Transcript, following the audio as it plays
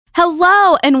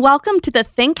Hello, and welcome to the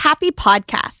Think Happy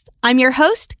podcast. I'm your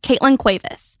host, Caitlin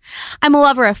Cuevas. I'm a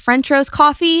lover of French roast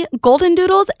coffee, golden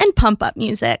doodles, and pump-up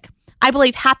music. I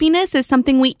believe happiness is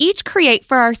something we each create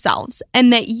for ourselves,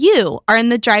 and that you are in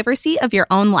the driver's seat of your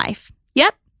own life.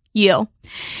 Yep, you.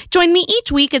 Join me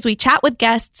each week as we chat with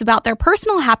guests about their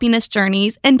personal happiness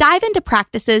journeys and dive into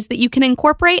practices that you can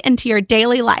incorporate into your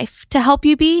daily life to help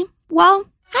you be, well,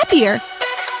 happier.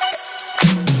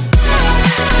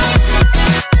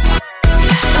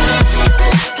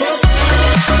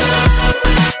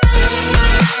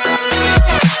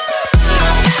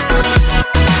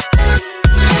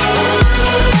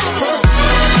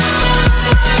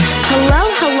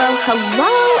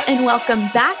 Hello, and welcome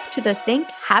back to the Think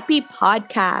Happy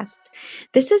podcast.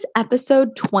 This is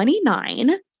episode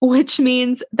 29, which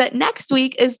means that next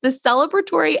week is the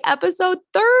celebratory episode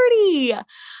 30.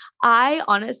 I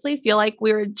honestly feel like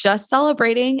we were just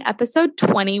celebrating episode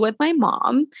 20 with my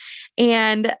mom,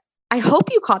 and I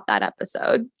hope you caught that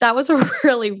episode. That was a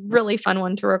really, really fun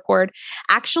one to record.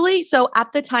 Actually, so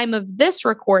at the time of this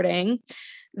recording,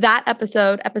 that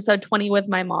episode 20 with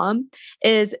my mom,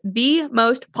 is the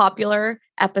most popular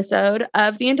episode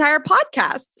of the entire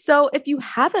podcast. So if you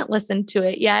haven't listened to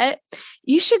it yet,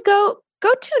 you should go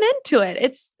tune into it.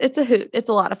 It's a hoot. It's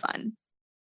a lot of fun.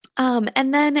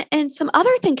 And then in some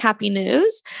other Think Happy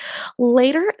news,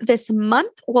 later this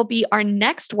month will be our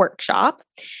next workshop.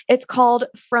 It's called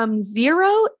From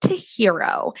Zero to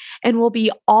Hero, and will be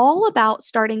all about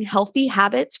starting healthy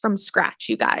habits from scratch,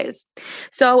 you guys.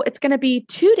 So it's going to be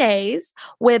 2 days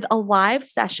with a live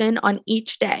session on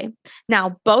each day.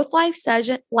 Now, both live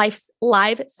sessions,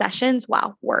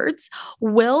 wow, words,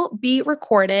 will be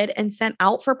recorded and sent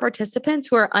out for participants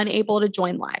who are unable to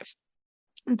join live.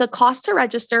 The cost to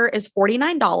register is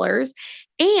 $49,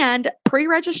 and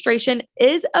pre-registration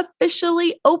is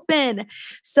officially open.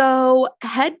 So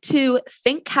head to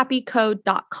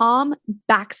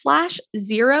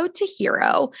thinkhappycode.com/0 to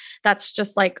hero. That's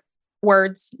just like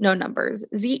words, no numbers,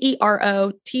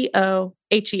 ZEROTOHERO.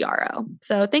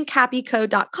 So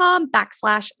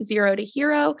thinkhappycode.com/0 to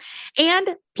hero.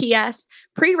 And P.S.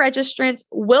 pre-registrants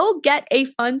will get a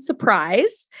fun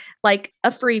surprise, like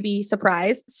a freebie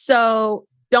surprise. So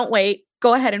don't wait.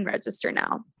 Go ahead and register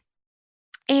now.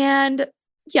 And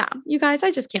yeah, you guys,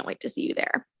 I just can't wait to see you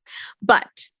there.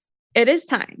 But it is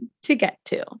time to get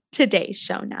to today's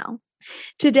show now.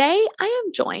 Today, I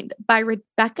am joined by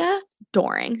Rebecca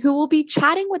Doring, who will be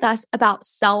chatting with us about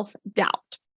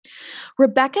self-doubt.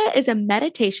 Rebecca is a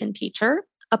meditation teacher,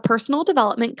 a personal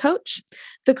development coach,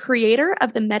 the creator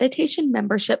of the meditation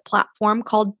membership platform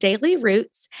called Daily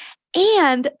Roots,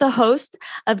 and the host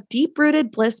of Deep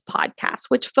Rooted Bliss podcast,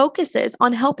 which focuses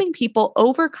on helping people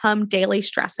overcome daily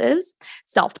stresses,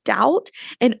 self-doubt,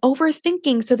 and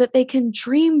overthinking so that they can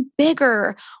dream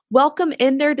bigger, welcome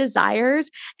in their desires,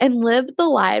 and live the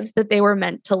lives that they were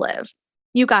meant to live.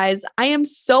 You guys, I am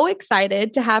so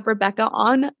excited to have Rebecca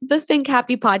on the Think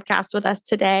Happy podcast with us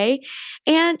today.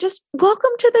 And just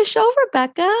welcome to the show,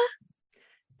 Rebecca.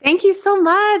 Thank you so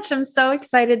much. I'm so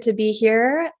excited to be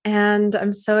here, and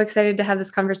I'm so excited to have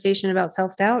this conversation about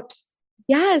self-doubt.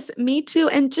 Yes, me too.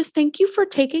 And just thank you for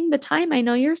taking the time. I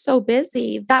know you're so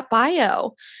busy. That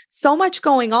bio, so much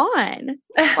going on.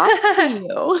 Props to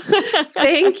you.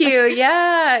 Thank you.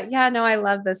 Yeah. No, I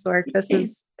love this work.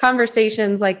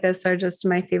 Conversations like this are just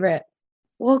my favorite.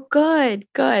 Well, good.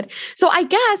 So I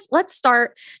guess let's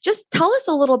start. Just tell us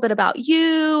a little bit about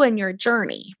you and your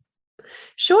journey.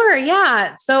 Sure.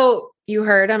 Yeah. So you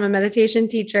heard I'm a meditation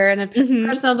teacher and a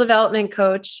personal development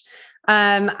coach.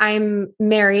 I'm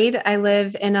married. I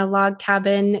live in a log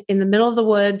cabin in the middle of the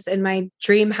woods in my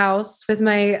dream house with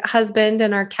my husband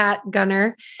and our cat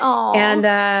Gunner. Aww. And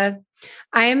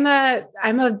I'm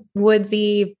a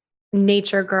woodsy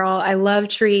nature girl. I love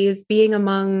trees. Being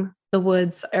among the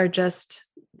woods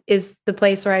is the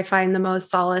place where I find the most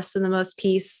solace and the most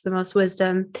peace, the most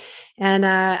wisdom. And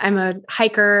I'm a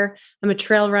hiker. I'm a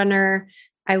trail runner.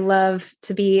 I love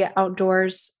to be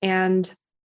outdoors and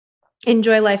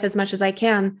enjoy life as much as I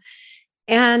can.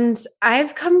 And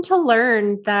I've come to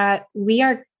learn that we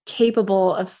are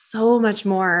capable of so much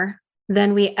more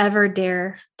than we ever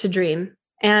dare to dream.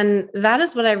 And that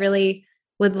is what I really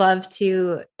would love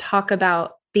to talk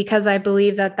about, because I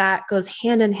believe that goes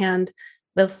hand in hand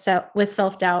with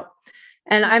self-doubt.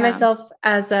 And I myself,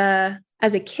 as a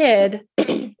kid,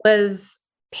 was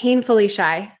painfully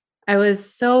shy. I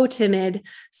was so timid,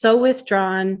 so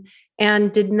withdrawn,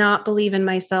 and did not believe in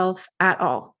myself at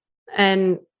all.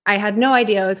 And I had no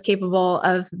idea I was capable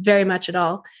of very much at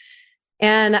all.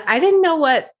 And I didn't know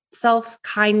what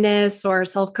self-kindness or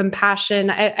self-compassion,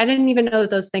 I didn't even know that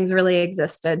those things really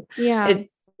existed. Yeah.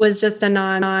 was just a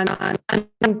non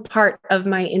part of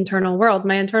my internal world.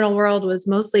 My internal world was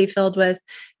mostly filled with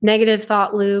negative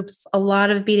thought loops, a lot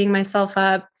of beating myself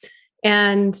up,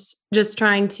 and just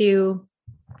trying to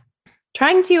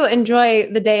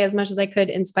enjoy the day as much as I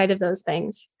could in spite of those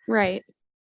things. Right.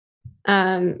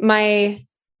 My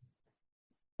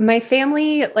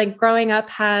family, like growing up,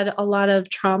 had a lot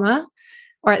of trauma,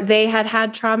 or they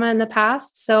had trauma in the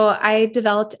past. So I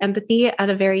developed empathy at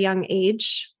a very young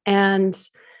age and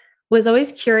was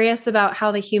always curious about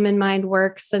how the human mind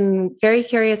works, and very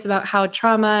curious about how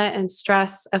trauma and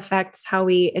stress affects how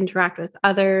we interact with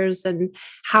others and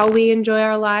how we enjoy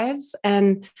our lives.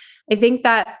 And I think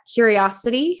that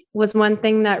curiosity was one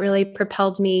thing that really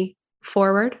propelled me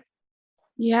forward.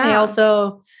 Yeah. I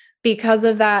also, because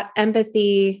of that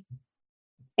empathy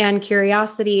and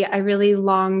curiosity, I really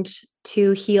longed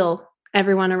to heal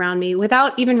everyone around me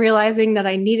without even realizing that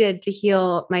I needed to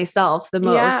heal myself the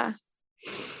most.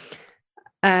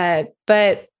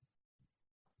 But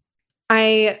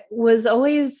I was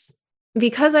always,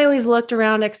 because I always looked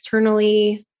around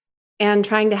externally and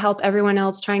trying to help everyone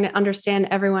else, trying to understand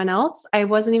everyone else, I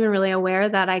wasn't even really aware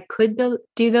that I could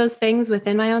do those things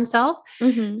within my own self.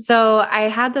 Mm-hmm. So I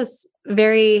had this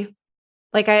very,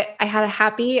 like, I had a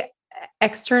happy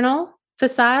external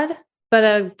facade, but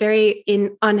a very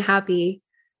unhappy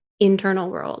internal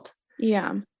world.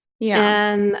 Yeah. Yeah.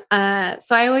 And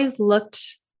so I always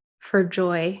looked for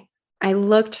joy. I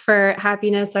looked for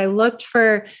happiness. I looked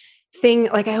for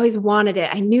I always wanted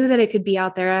it. I knew that it could be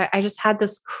out there. I just had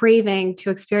this craving to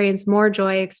experience more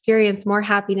joy, experience more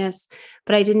happiness,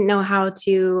 but I didn't know how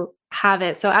to have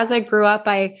it. So as I grew up,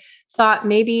 I thought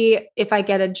maybe if I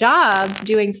get a job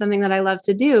doing something that I love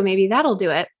to do, maybe that'll do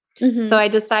it. Mm-hmm. So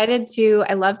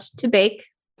I loved to bake.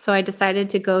 So I decided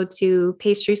to go to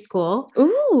pastry school.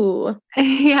 Ooh.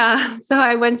 Yeah. So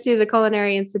I went to the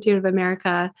Culinary Institute of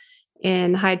America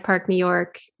in Hyde Park, New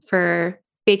York for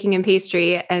baking and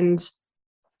pastry. And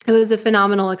it was a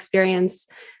phenomenal experience.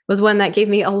 It was one that gave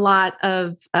me a lot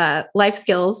of life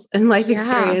skills and life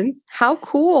experience. How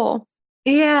cool.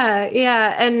 Yeah.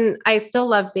 Yeah. And I still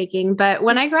love baking. But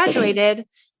when I graduated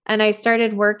and I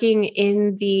started working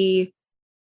in the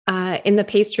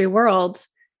pastry world,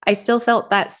 I still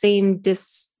felt that same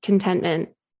discontentment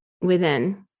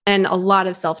within and a lot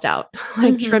of self-doubt,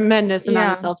 like tremendous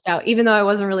amount of self-doubt, even though I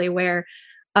wasn't really aware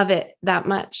of it that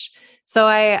much. So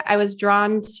I was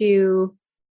drawn to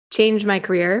change my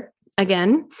career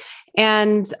again.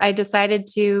 And I decided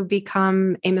to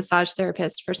become a massage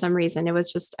therapist for some reason. I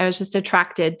was just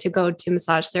attracted to go to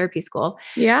massage therapy school.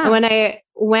 Yeah. And when I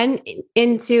went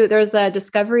there was a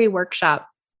discovery workshop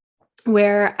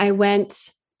where I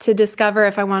went to discover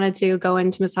if I wanted to go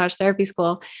into massage therapy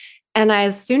school. And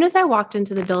as soon as I walked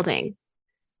into the building,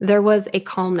 there was a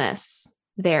calmness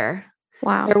there.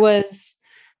 Wow.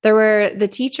 The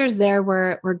teachers there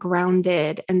were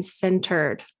grounded and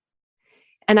centered.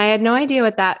 And I had no idea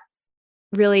what that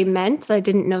really meant. I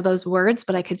didn't know those words,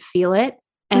 but I could feel it.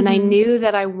 And I knew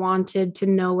that I wanted to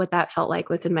know what that felt like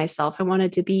within myself. I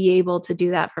wanted to be able to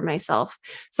do that for myself.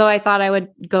 So I thought I would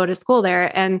go to school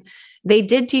there. And they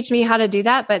did teach me how to do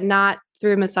that, but not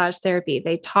through massage therapy.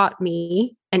 They taught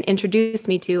me and introduced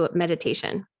me to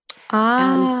meditation.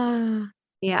 And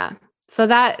yeah. So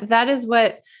that is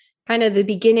what kind of the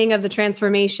beginning of the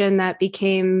transformation that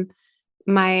became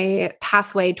my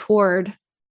pathway toward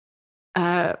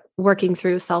working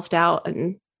through self-doubt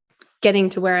and getting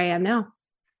to where I am now.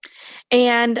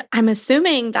 And I'm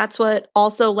assuming that's what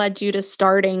also led you to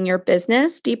starting your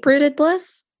business, Deep Rooted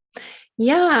Bliss?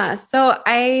 Yeah. So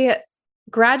I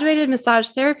graduated massage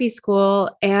therapy school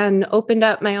and opened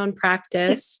up my own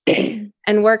practice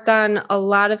and worked on a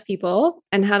lot of people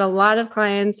and had a lot of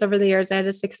clients over the years. I had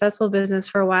a successful business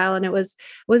for a while and it was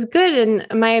good. And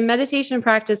my meditation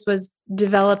practice was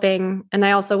developing. And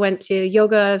I also went to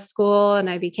yoga school and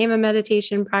I became a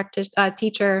meditation practice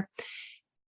teacher.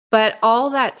 But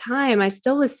all that time, I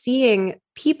still was seeing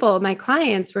people, my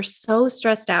clients were so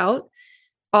stressed out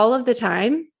all of the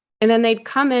time. And then they'd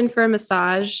come in for a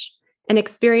massage and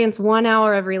experience 1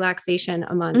 hour of relaxation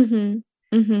a month.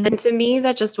 And to me,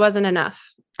 that just wasn't enough.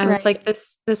 I was like,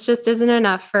 this just isn't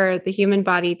enough for the human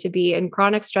body to be in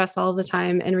chronic stress all the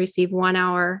time and receive 1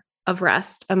 hour of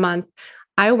rest a month.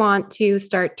 I want to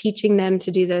start teaching them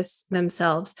to do this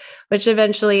themselves, which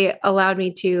eventually allowed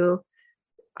me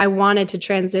I wanted to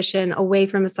transition away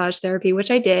from massage therapy,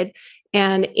 which I did,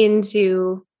 and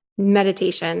into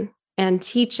meditation and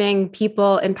teaching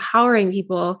people, empowering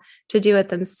people to do it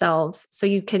themselves so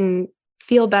you can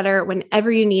feel better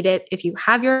whenever you need it. If you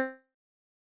have then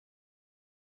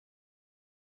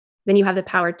you have the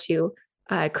power to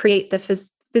create the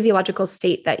physiological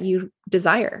state that you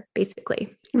desire,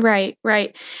 basically. Right,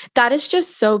 right. That is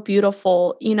just so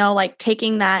beautiful, like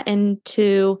taking that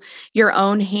into your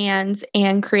own hands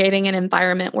and creating an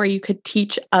environment where you could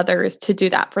teach others to do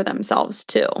that for themselves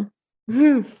too.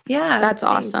 Yeah. That's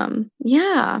thanks. awesome.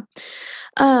 Yeah.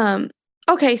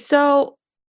 Okay, so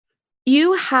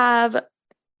you have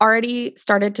already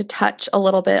started to touch a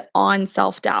little bit on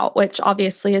self-doubt, which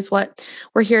obviously is what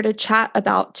we're here to chat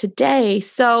about today.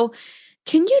 So,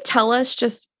 can you tell us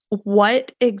just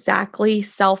what exactly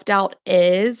self-doubt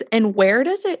is and where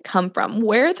does it come from?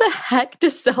 Where the heck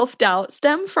does self-doubt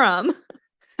stem from?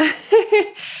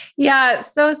 Yeah.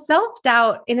 So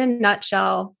self-doubt in a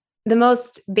nutshell, the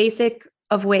most basic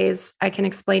of ways I can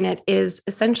explain it is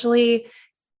essentially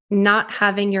not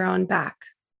having your own back.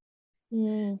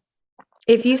 Mm,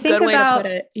 If you think good way to put about,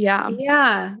 it. Yeah.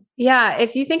 yeah, yeah.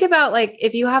 If you think about like,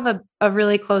 if you have a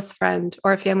really close friend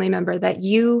or a family member that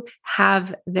you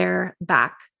have their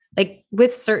back, like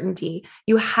with certainty,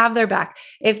 you have their back.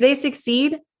 If they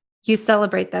succeed, you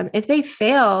celebrate them. If they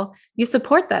fail, you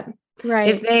support them. Right.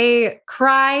 If they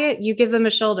cry, you give them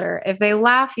a shoulder. If they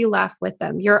laugh, you laugh with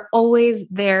them. You're always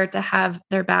there to have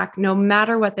their back, no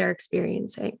matter what they're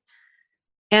experiencing.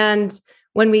 And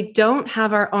when we don't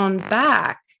have our own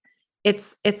back,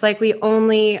 it's like we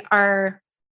only are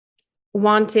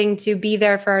wanting to be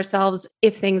there for ourselves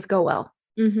if things go well.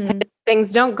 Mhm. If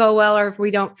things don't go well, or if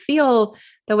we don't feel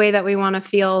the way that we want to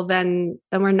feel, then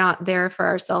we're not there for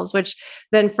ourselves, which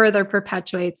then further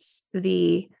perpetuates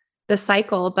the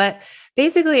cycle. But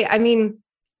basically, I mean,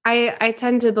 I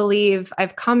tend to believe,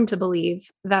 I've come to believe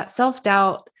that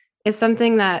self-doubt is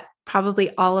something that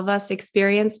probably all of us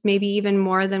experience, maybe even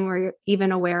more than we're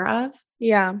even aware of.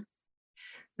 Yeah.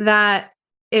 That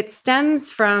it stems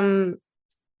from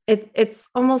it's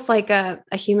almost like a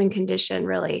human condition,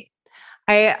 really.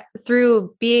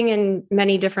 Through being in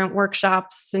many different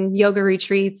workshops and yoga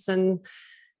retreats and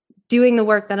doing the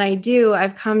work that I do,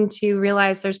 I've come to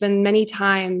realize there's been many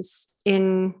times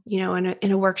in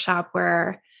a workshop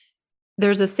where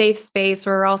there's a safe space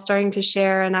where we're all starting to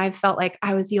share. And I felt like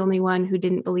I was the only one who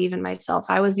didn't believe in myself.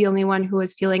 I was the only one who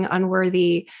was feeling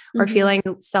unworthy or feeling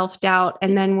self-doubt.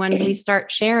 And then when we start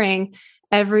sharing,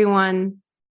 everyone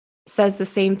says the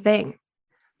same thing.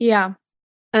 Yeah.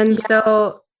 And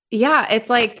so, yeah, it's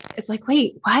like,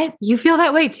 wait, what? You feel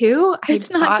that way too? It's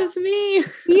not just me.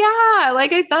 Yeah.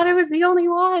 Like I thought I was the only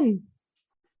one.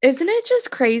 Isn't it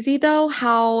just crazy though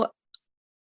how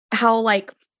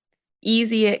like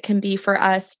easy it can be for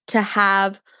us to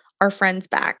have our friends'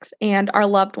 backs and our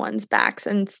loved ones' backs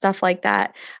and stuff like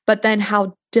that, but then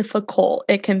how difficult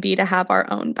it can be to have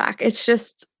our own back.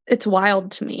 It's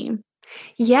wild to me.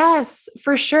 Yes,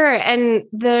 for sure. And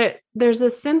there's a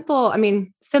simple,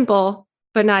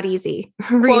 but not easy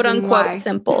Quote reason unquote why.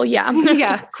 simple. Yeah.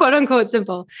 Yeah, quote unquote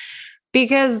simple.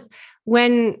 Because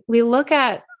when we look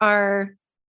at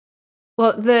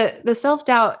the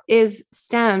self-doubt is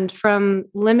stemmed from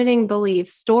limiting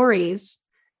beliefs, stories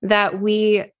that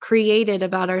we created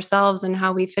about ourselves and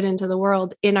how we fit into the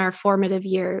world in our formative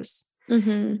years.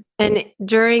 Mhm. And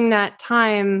during that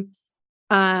time,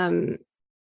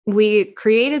 we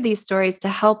created these stories to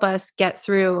help us get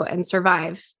through and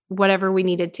survive whatever we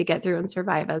needed to get through and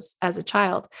survive as a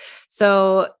child.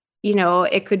 So,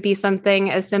 it could be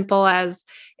something as simple as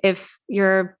if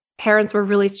your parents were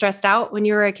really stressed out when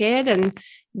you were a kid and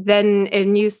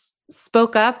you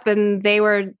spoke up and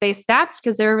they snapped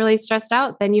because they were really stressed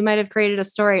out, then you might have created a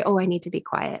story, oh, I need to be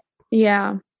quiet.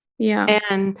 Yeah. Yeah.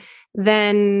 And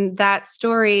then that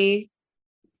story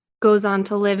goes on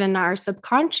to live in our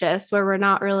subconscious where we're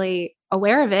not really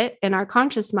aware of it in our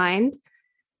conscious mind.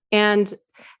 And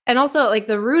also like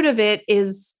the root of it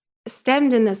is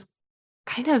stemmed in this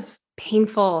kind of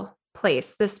painful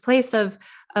place, this place of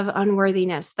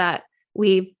unworthiness that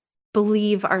we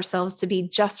believe ourselves to be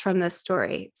just from this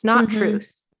story. It's not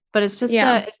truth, but it's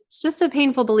just a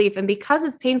painful belief. And because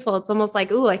it's painful, it's almost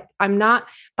like, ooh, like I'm not,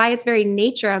 by its very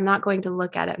nature, I'm not going to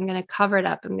look at it. I'm going to cover it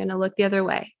up. I'm going to look the other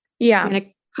way. Yeah. I'm going to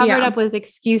cover it up with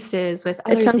excuses, with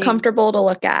other It's things. uncomfortable to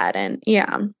look at. And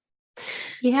yeah.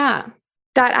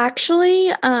 That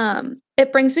actually,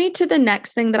 it brings me to the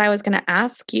next thing that I was going to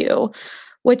ask you,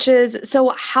 which is, so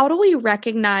how do we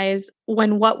recognize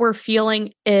when what we're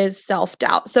feeling is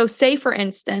self-doubt? So say, for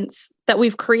instance, that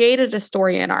we've created a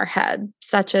story in our head,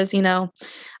 such as,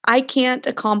 I can't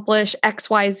accomplish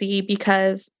XYZ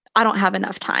because I don't have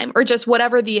enough time, or just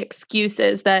whatever the excuse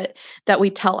is that we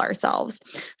tell ourselves.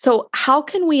 So how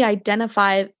can we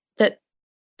identify that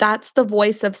that's the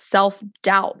voice of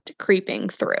self-doubt creeping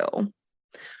through?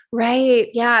 Right.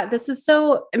 Yeah. This is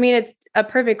so, a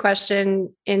perfect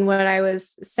question in what I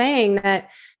was saying, that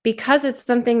because it's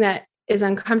something that is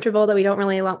uncomfortable, that we don't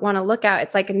really want to look at,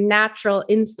 it's like a natural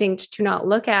instinct to not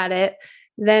look at it,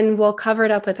 then we'll cover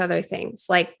it up with other things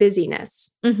like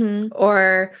busyness,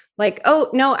 or like, oh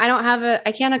no,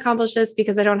 I can't accomplish this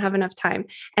because I don't have enough time.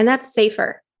 And that's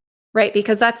safer, right?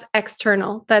 Because that's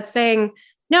external. That's saying,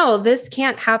 no, this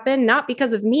can't happen, not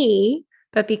because of me,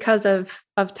 but because of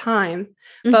time.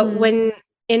 But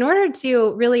in order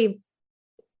to really,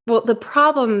 well, the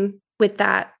problem with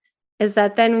that is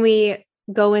that then we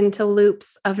go into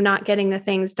loops of not getting the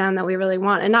things done that we really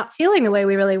want and not feeling the way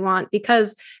we really want,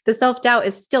 because the self-doubt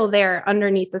is still there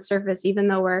underneath the surface. Even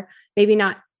though we're maybe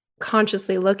not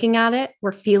consciously looking at it,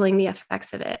 we're feeling the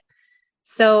effects of it.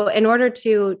 So in order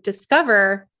to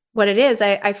discover what it is,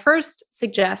 I first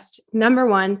suggest, number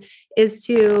one, is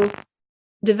to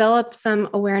develop some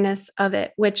awareness of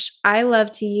it, which I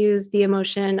love to use the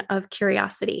emotion of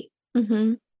curiosity.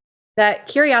 That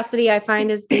curiosity, I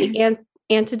find, is the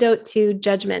antidote to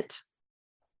judgment.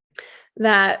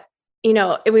 That,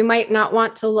 we might not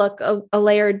want to look a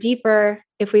layer deeper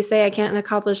if we say, I can't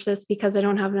accomplish this because I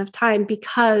don't have enough time,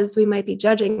 because we might be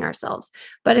judging ourselves.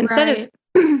 But instead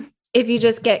of, if you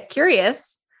just get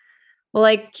curious, well,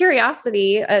 like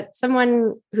curiosity,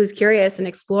 someone who's curious, an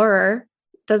explorer,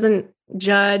 doesn't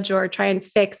judge or try and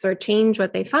fix or change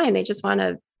what they find. They just want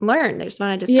to learn. They just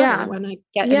want to discover, want to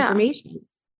get information.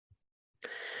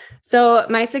 So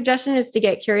my suggestion is to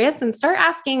get curious and start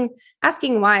asking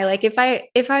why. Like if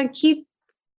I keep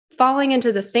falling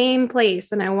into the same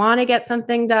place and I want to get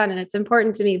something done and it's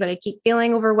important to me, but I keep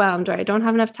feeling overwhelmed or I don't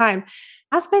have enough time,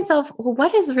 ask myself, well,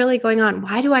 what is really going on?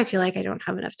 Why do I feel like I don't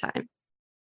have enough time?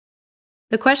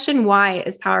 The question why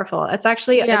is powerful. It's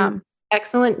actually an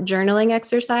excellent journaling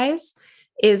exercise.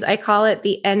 I call it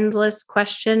the endless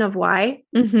question of why.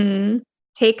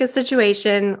 Take a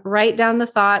situation, write down the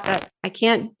thought that I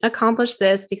can't accomplish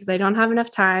this because I don't have enough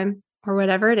time or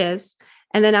whatever it is,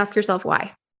 and then ask yourself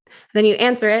why. Then you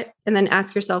answer it and then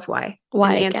ask yourself why.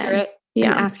 Why and answer it and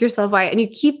ask yourself why. And you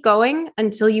keep going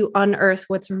until you unearth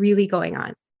what's really going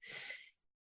on.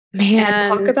 Man,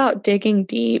 talk about digging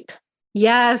deep.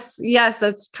 Yes,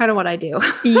 that's kind of what I do.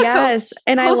 Yes.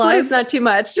 And I love it's not too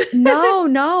much.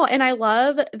 No. And I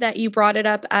love that you brought it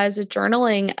up as a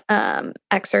journaling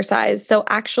exercise. So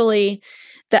actually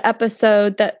the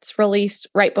episode that's released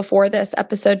right before this,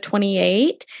 episode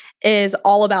 28, is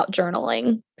all about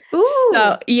journaling. Ooh.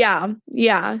 So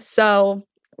yeah. So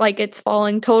like it's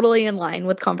falling totally in line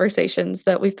with conversations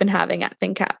that we've been having at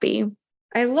Think Happy.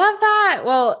 I love that.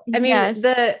 Well, I mean,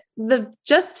 the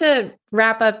just to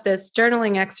wrap up this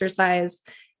journaling exercise,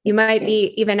 you might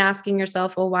be even asking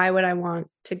yourself, well, why would I want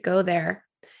to go there?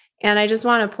 And I just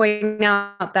want to point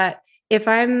out that if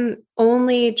I'm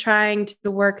only trying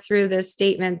to work through this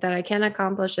statement that I can't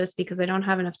accomplish this because I don't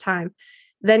have enough time,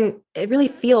 then it really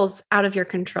feels out of your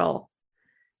control.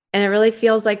 And it really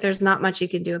feels like there's not much you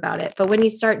can do about it. But when you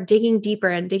start digging deeper,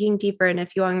 and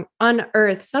if you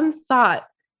unearth some thought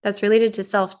that's related to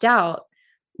self-doubt,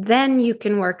 then you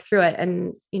can work through it.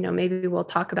 And, maybe we'll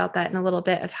talk about that in a little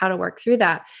bit of how to work through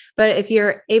that. But if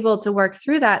you're able to work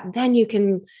through that, then you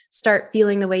can start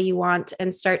feeling the way you want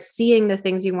and start seeing the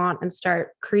things you want and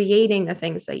start creating the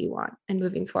things that you want and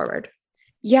moving forward.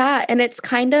 Yeah. And it's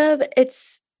kind of,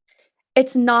 it's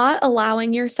not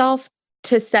allowing yourself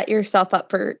to set yourself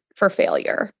up for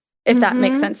failure, if that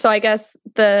makes sense. So I guess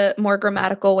the more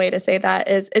grammatical way to say that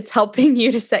is it's helping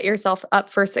you to set yourself up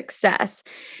for success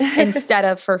instead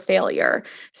of for failure.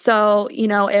 So,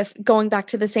 if going back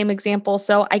to the same example,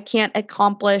 so I can't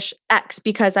accomplish X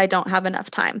because I don't have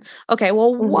enough time. Okay,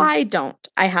 well, why don't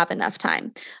I have enough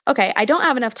time? Okay, I don't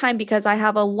have enough time because I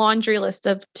have a laundry list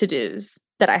of to-dos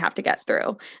that I have to get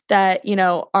through that,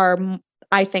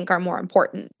 I think are more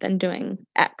important than doing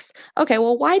X. Okay,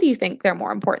 well, why do you think they're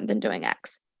more important than doing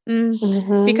X?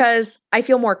 Because I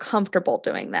feel more comfortable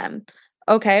doing them.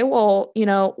 Okay, well,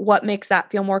 what makes that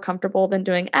feel more comfortable than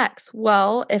doing X?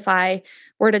 Well, if I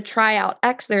were to try out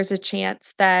X, there's a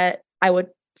chance that I would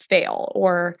fail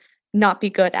or not be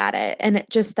good at it. And it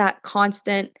just that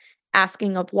constant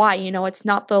asking of why, it's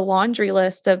not the laundry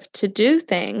list of to-do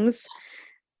things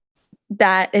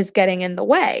that is getting in the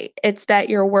way. It's that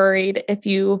you're worried if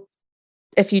you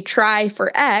try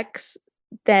for X,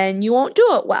 then you won't do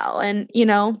it well. And,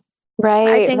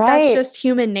 I think that's just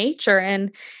human nature.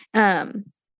 And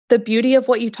the beauty of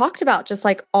what you talked about, just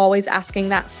like always asking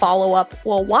that follow-up,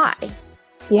 well, why?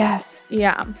 Yes.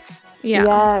 Yeah.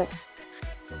 Yes.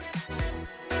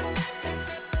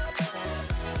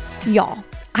 Y'all,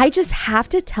 I just have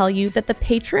to tell you that the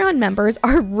Patreon members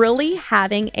are really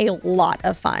having a lot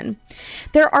of fun.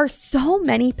 There are so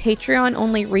many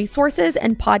Patreon-only resources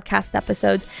and podcast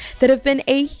episodes that have been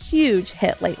a huge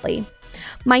hit lately.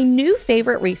 My new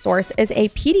favorite resource is a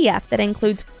PDF that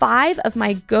includes 5 of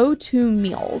my go-to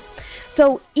meals.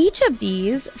 So each of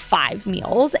these 5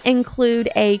 meals include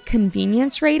a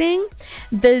convenience rating,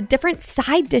 the different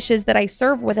side dishes that I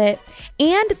serve with it,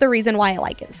 and the reason why I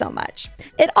like it so much.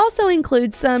 It also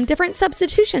includes some different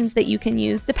substitutions that you can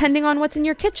use depending on what's in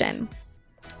your kitchen.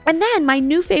 And then my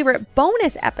new favorite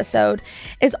bonus episode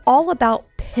is all about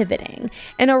pivoting,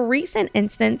 in a recent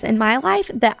instance in my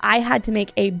life that I had to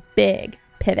make a big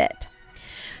pivot.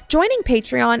 Joining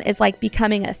Patreon is like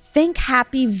becoming a Think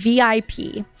Happy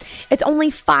VIP. It's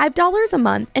only $5 a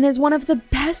month and is one of the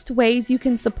best ways you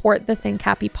can support the Think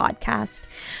Happy podcast.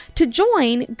 To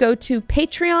join, go to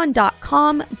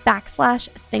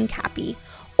patreon.com/thinkhappy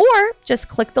or just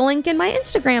click the link in my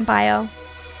Instagram bio.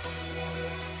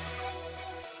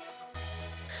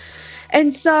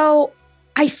 And so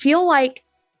I feel like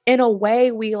in a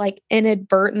way we like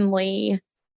inadvertently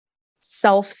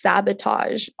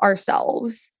self-sabotage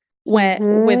ourselves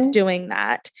with doing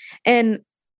that. And,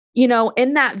 you know,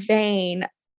 in that vein,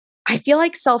 I feel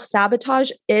like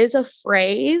self-sabotage is a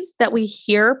phrase that we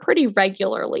hear pretty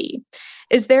regularly.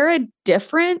 Is there a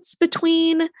difference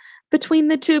between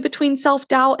the two, between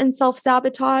self-doubt and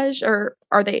self-sabotage, or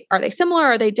are they similar?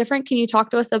 Are they different? Can you talk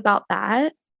to us about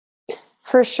that?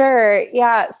 For sure.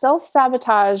 Yeah.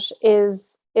 Self-sabotage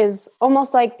is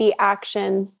almost like the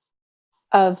action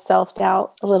of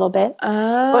self-doubt a little bit.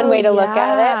 One way to look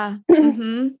at it.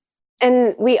 Mm-hmm.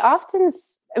 And we often,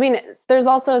 there's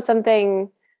also something,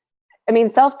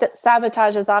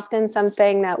 self-sabotage is often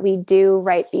something that we do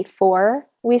right before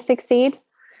we succeed.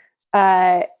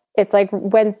 It's like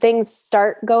when things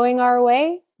start going our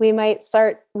way, we might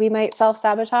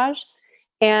self-sabotage.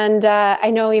 And I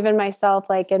know even myself,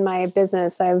 like in my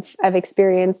business, I've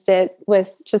experienced it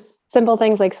with just simple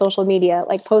things like social media,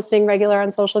 like posting regular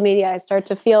on social media. I start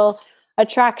to feel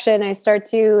attraction. I start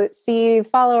to see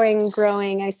following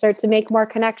growing. I start to make more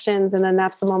connections. And then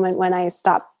that's the moment when I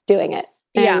stop doing it.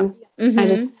 And I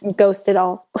just ghost it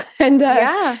all. And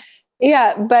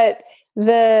but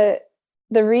the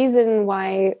reason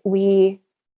why we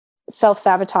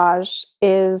self-sabotage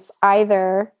is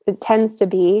either it tends to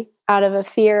be out of a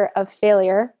fear of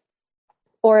failure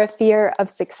or a fear of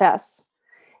success.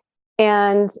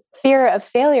 And fear of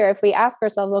failure, if we ask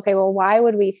ourselves, okay, well, why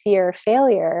would we fear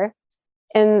failure?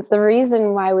 And the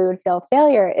reason why we would feel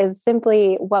failure is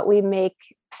simply what we make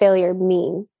failure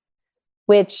mean,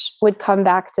 which would come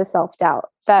back to self-doubt,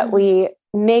 that we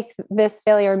make this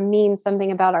failure mean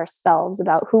something about ourselves,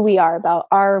 about who we are, about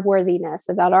our worthiness,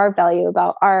 about our value,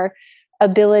 about our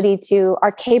ability to,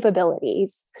 our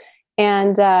capabilities.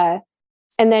 And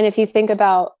then if you think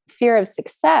about fear of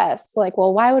success, like,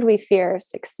 well, why would we fear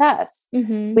success?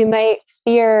 We might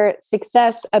fear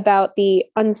success about the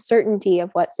uncertainty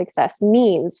of what success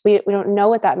means. We don't know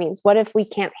what that means. What if we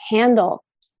can't handle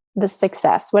the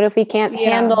success? What if we can't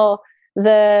handle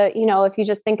if you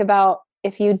just think about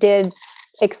if you did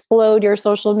explode your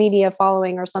social media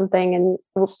following or something and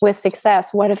with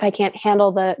success, what if I can't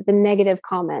handle the negative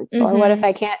comments? Or what if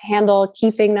I can't handle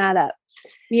keeping that up?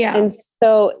 Yeah. And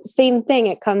so same thing,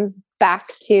 it comes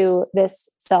back to this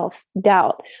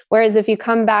self-doubt. Whereas if you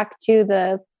come back to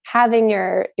the having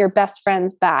your best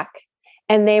friends back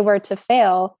and they were to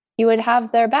fail, you would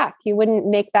have their back. You wouldn't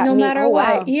make that no matter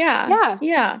what. Wow.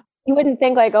 Yeah. You wouldn't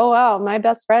think like, oh, wow, my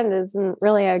best friend isn't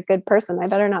really a good person. I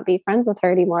better not be friends with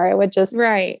her anymore. It would just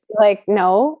like,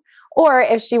 no. Or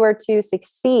if she were to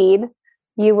succeed,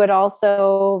 you would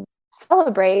also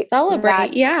celebrate.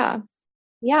 That. Yeah.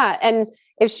 Yeah. And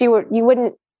if you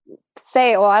wouldn't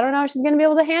say, well, I don't know if she's going to be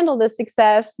able to handle this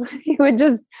success. You would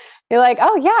just be like,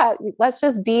 oh yeah, let's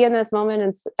just be in this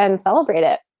moment and celebrate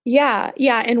it. Yeah.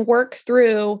 Yeah. And work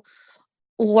through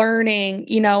learning,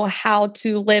 how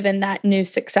to live in that new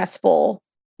successful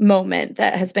moment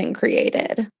that has been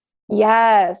created.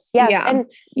 Yes. Yeah. And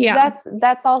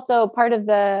that's also part of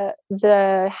the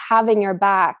having your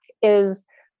back is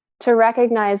to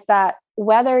recognize that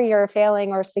whether you're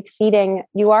failing or succeeding,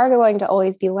 you are going to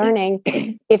always be learning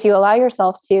if you allow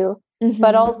yourself to.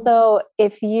 But also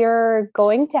if you're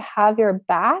going to have your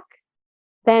back,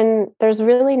 then there's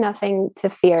really nothing to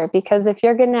fear, because if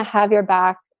you're going to have your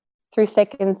back through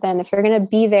thick and thin, if you're going to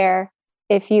be there,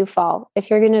 if you fall, if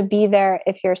you're going to be there,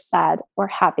 if you're sad or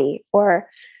happy or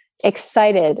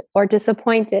excited or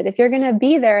disappointed, if you're going to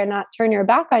be there and not turn your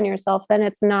back on yourself, then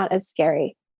it's not as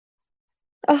scary.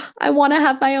 Oh, I want to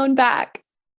have my own back.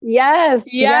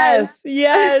 Yes. Yes.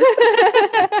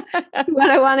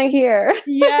 What I want to hear.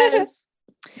 Yes.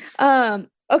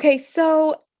 Okay.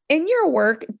 So in your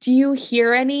work, do you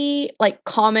hear any like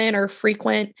common or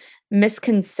frequent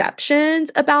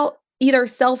misconceptions about either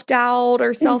self-doubt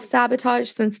or self-sabotage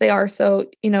since they are so,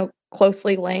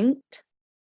 closely linked?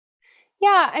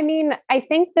 Yeah, I mean, I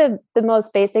think the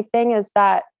most basic thing is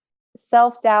that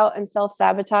self-doubt and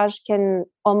self-sabotage can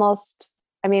almost,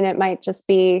 I mean, it might just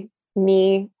be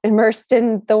me immersed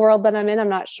in the world that I'm in, I'm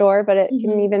not sure, but it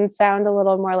can even sound a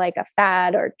little more like a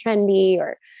fad or trendy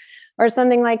or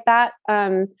something like that.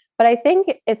 But I think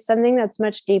it's something that's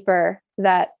much deeper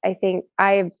that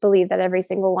I believe that every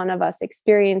single one of us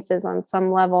experiences on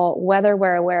some level, whether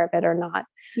we're aware of it or not.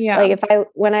 Yeah. Like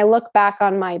when I look back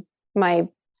on my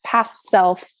past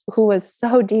self, who was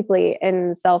so deeply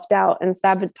in self-doubt and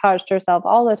sabotaged herself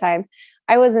all the time,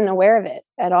 I wasn't aware of it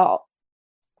at all.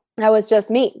 That was just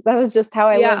me. That was just how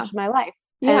I lived my life.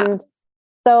 Yeah. And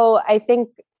so I think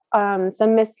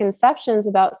some misconceptions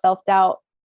about self-doubt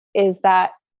is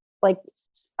that like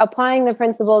applying the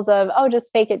principles of, oh,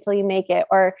 just fake it till you make it,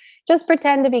 or just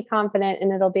pretend to be confident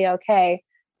and it'll be okay,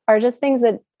 are just things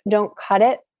that don't cut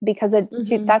it because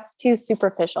that's too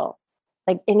superficial.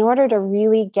 Like in order to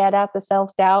really get at the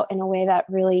self-doubt in a way that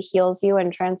really heals you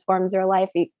and transforms your life,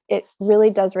 it really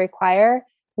does require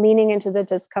leaning into the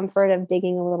discomfort of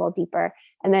digging a little deeper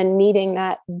and then meeting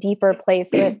that deeper place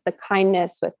with the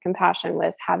kindness, with compassion,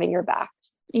 with having your back.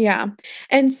 Yeah.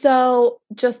 And so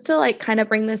just to like kind of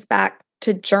bring this back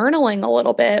to journaling a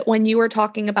little bit, when you were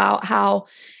talking about how,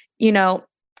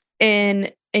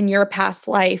 in your past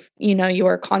life, you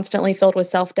were constantly filled with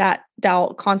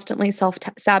self-doubt, constantly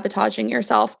self-sabotaging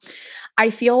yourself. I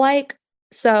feel like,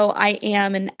 so I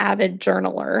am an avid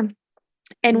journaler.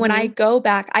 And when I go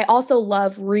back, I also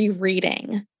love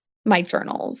rereading my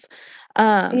journals.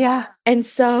 And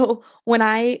so when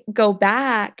I go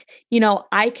back,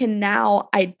 I can now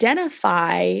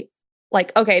identify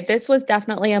like, okay, this was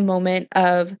definitely a moment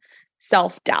of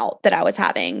self-doubt that I was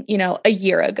having, a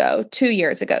year ago, 2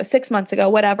 years ago, 6 months ago,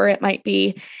 whatever it might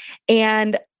be.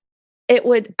 And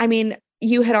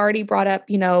you had already brought up,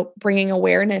 bringing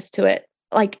awareness to it.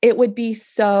 Like it would be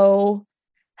so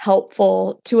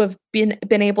helpful to have been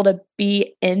able to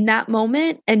be in that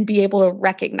moment and be able to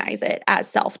recognize it as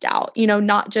self-doubt,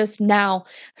 not just now,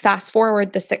 fast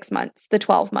forward the 6 months, the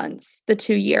 12 months, the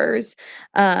 2 years,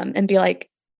 and be like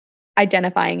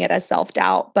identifying it as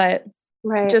self-doubt, but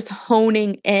just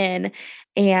honing in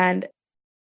and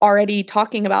already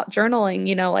talking about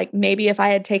journaling, like maybe if I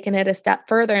had taken it a step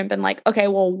further and been like, okay,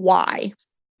 well, why?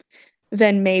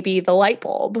 Then maybe the light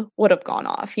bulb would have gone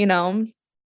off,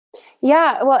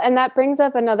 Yeah, well, and that brings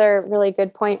up another really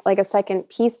good point. Like a second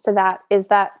piece to that is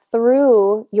that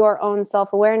through your own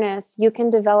self-awareness, you can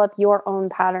develop your own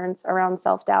patterns around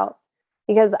self-doubt.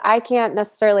 Because I can't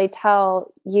necessarily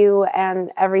tell you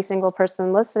and every single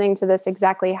person listening to this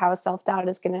exactly how self-doubt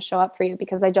is going to show up for you,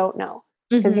 because I don't know,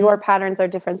 because your patterns are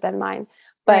different than mine.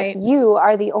 But you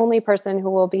are the only person who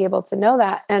will be able to know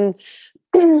that. And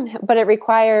but it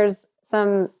requires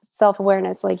some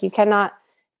self-awareness. Like you cannot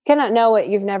know what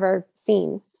you've never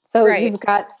seen. So you've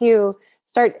got to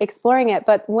start exploring it.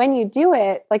 But when you do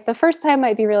it, like the first time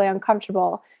might be really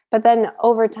uncomfortable, but then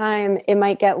over time it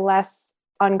might get less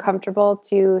uncomfortable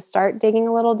to start digging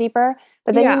a little deeper.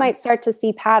 But then you might start to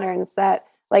see patterns that,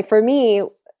 like for me,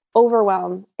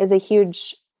 overwhelm is a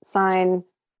huge sign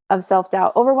of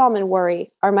self-doubt. Overwhelm and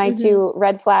worry are my two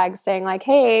red flags saying like,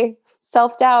 hey,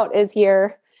 self-doubt is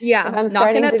here. Yeah. I'm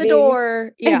knocking at the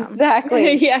door. Yeah.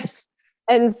 Exactly. Yes.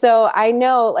 And so I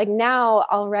know like now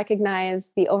I'll recognize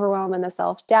the overwhelm and the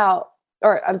self-doubt,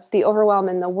 or the overwhelm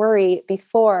and the worry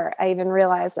before I even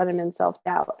realize that I'm in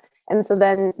self-doubt. And so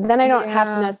then I don't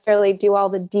have to necessarily do all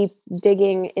the deep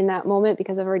digging in that moment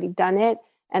because I've already done it.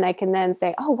 And I can then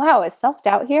say, oh, wow, is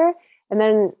self-doubt here? And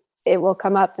then it will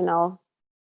come up and I'll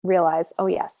realize, oh,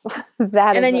 yes,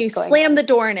 that and then you slam the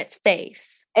door in its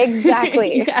face.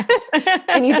 Exactly.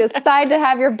 And you decide to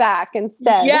have your back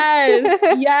instead.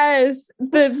 Yes.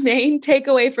 The main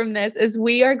takeaway from this is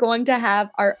we are going to have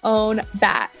our own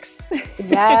backs.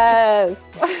 Yes.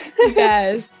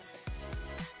 Yes.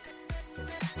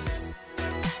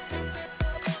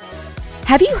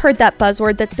 Have you heard that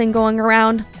buzzword that's been going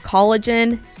around?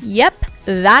 Collagen? Yep,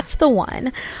 that's the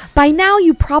one. By now,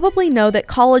 you probably know that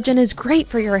collagen is great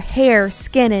for your hair,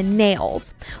 skin, and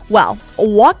nails. Well,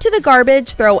 walk to the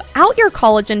garbage, throw out your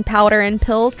collagen powder and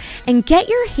pills, and get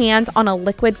your hands on a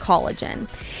liquid collagen.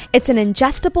 It's an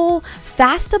ingestible,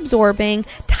 fast-absorbing,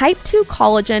 type 2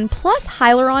 collagen plus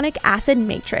hyaluronic acid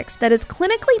matrix that is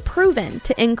clinically proven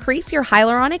to increase your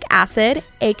hyaluronic acid,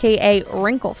 aka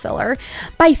wrinkle filler,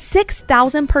 by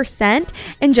 6,000%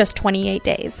 in just 28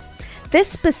 days. This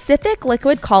specific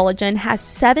liquid collagen has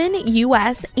 7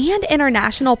 US and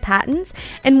international patents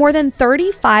and more than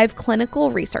 35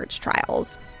 clinical research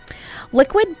trials.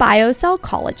 Liquid BioCell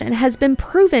collagen has been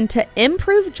proven to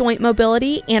improve joint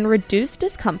mobility and reduce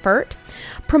discomfort,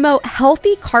 promote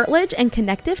healthy cartilage and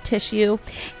connective tissue,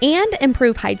 and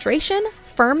improve hydration,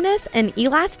 firmness, and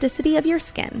elasticity of your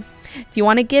skin. If you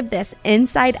want to give this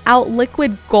inside out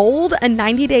liquid gold a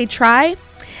 90-day try,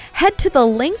 head to the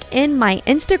link in my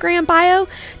Instagram bio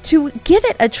to give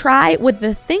it a try with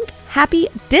the Think Happy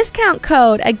discount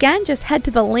code. Again, just head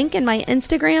to the link in my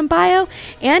Instagram bio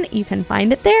and you can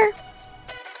find it there.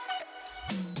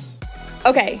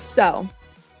 Okay, so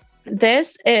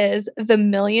this is the $1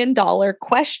 million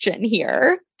question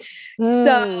here.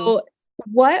 So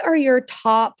what are your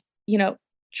top,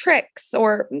 tricks,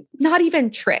 or not even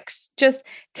tricks, just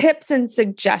tips and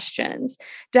suggestions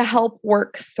to help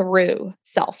work through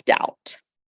self-doubt?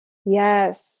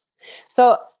 Yes.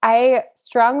 So I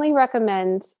strongly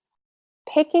recommend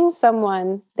picking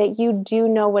someone that you do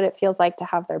know what it feels like to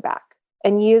have their back,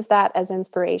 and use that as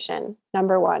inspiration,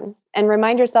 number one. And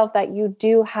remind yourself that you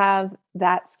do have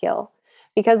that skill.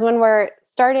 Because when we're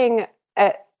starting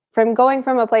from going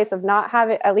from a place of not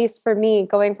having, at least for me,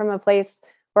 going from a place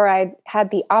where I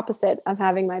had the opposite of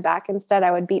having my back, instead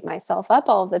I would beat myself up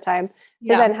all of the time,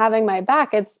 to then having my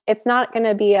back, it's not going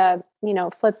to be a,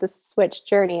 flip the switch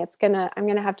journey. I'm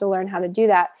going to have to learn how to do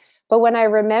that. But when I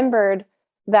remembered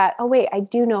that, oh wait, I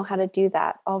do know how to do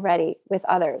that already with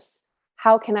others.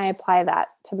 How can I apply that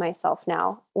to myself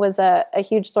now? Was a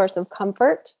huge source of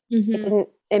comfort. Mm-hmm.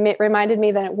 It reminded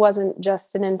me that it wasn't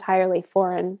just an entirely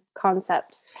foreign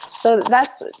concept. So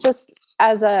that's just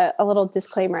as a little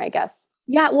disclaimer, I guess.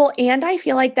 Yeah, well, and I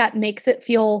feel like that makes it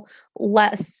feel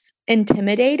less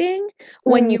intimidating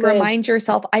when you remind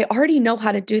yourself, I already know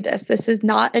how to do this. This is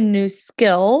not a new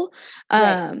skill.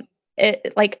 Right.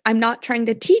 I'm not trying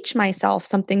to teach myself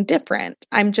something different.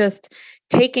 I'm just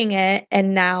taking it,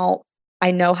 and now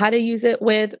I know how to use it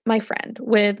with my friend,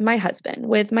 with my husband,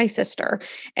 with my sister,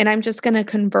 and I'm just going to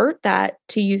convert that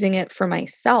to using it for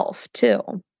myself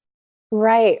too.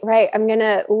 Right. I'm going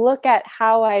to look at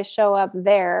how I show up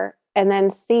there and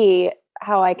then see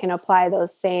how I can apply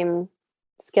those same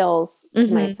skills to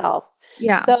myself.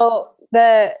 Yeah. So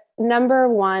the number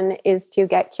one is to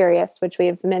get curious, which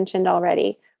we've mentioned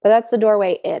already, but that's the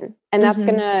doorway in, and that's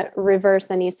going to reverse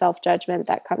any self-judgment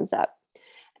that comes up.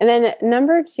 And then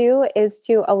number two is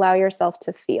to allow yourself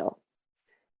to feel.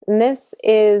 And this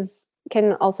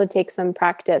can also take some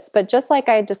practice, but just like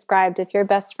I described, if your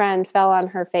best friend fell on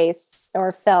her face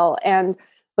or fell and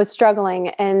was struggling,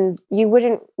 and you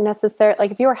wouldn't necessarily,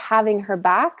 like if you were having her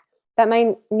back, that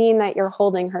might mean that you're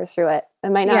holding her through it.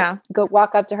 That might not go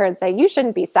walk up to her and say, you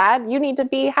shouldn't be sad. You need to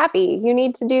be happy. You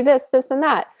need to do this, this, and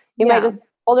that. You might just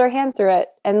hold her hand through it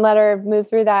and let her move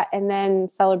through that, and then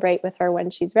celebrate with her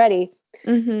when she's ready.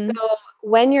 So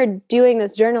when you're doing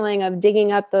this journaling of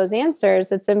digging up those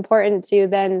answers, it's important to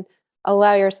then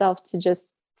allow yourself to just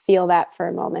feel that for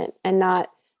a moment, and not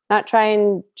try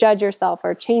and judge yourself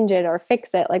or change it or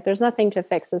fix it. Like there's nothing to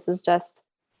fix. This is just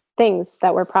things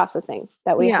that we're processing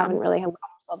that we haven't really allowed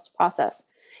ourselves to process.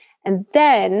 And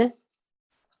then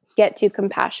get to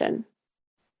compassion.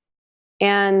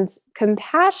 And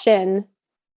compassion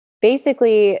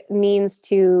basically means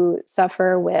to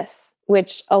suffer with,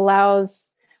 which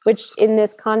in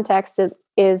this context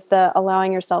is the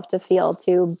allowing yourself to feel,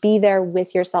 to be there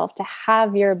with yourself, to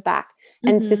have your back,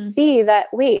 and to see that,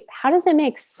 wait, how does it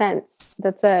make sense?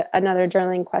 That's another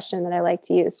journaling question that I like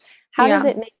to use. How does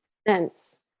it make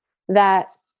sense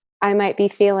that I might be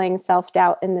feeling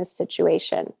self-doubt in this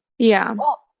situation? Yeah.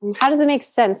 Well, how does it make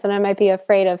sense that I might be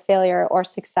afraid of failure or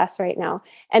success right now?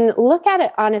 And look at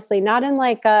it honestly, not in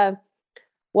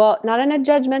not in a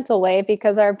judgmental way,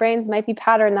 because our brains might be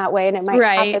patterned that way, and it might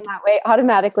happen that way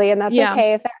automatically. And that's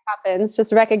okay if that happens.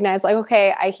 Just recognize, like,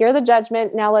 okay, I hear the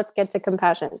judgment. Now let's get to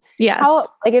compassion. Yes.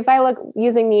 If I look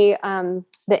using the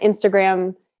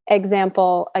Instagram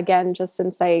example again, just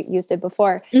since I used it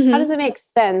before, how does it make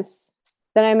sense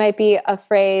that I might be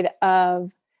afraid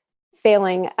of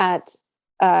failing at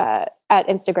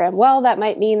Instagram? Well, that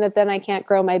might mean that then I can't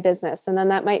grow my business. And then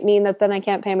that might mean that then I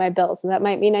can't pay my bills. And that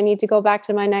might mean I need to go back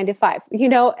to my 9 to 5,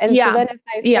 And so then if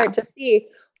I start to see,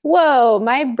 whoa,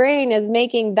 my brain is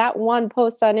making that one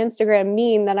post on Instagram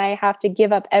mean that I have to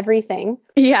give up everything.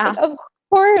 Yeah. Like, of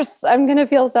course I'm going to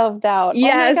feel self-doubt.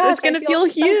 Yes. Oh my gosh, it's going to feel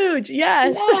huge.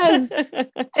 Yes.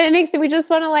 It makes me just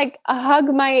want to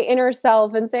hug my inner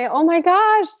self and say, oh my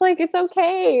gosh, it's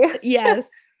okay. Yes.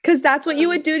 Because that's what you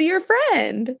would do to your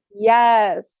friend.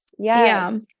 Yes.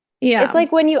 Yeah. It's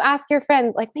like when you ask your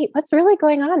friend, wait, what's really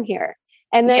going on here?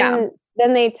 And then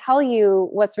then they tell you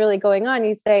what's really going on.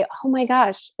 You say, oh my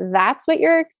gosh, that's what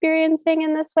you're experiencing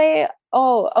in this way.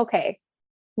 Oh, okay.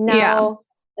 Now,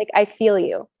 like, I feel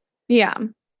you. Yeah.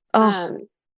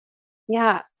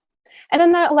 Yeah. And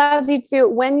then that allows you to,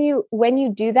 when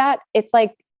you do that, it's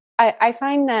like, I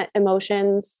find that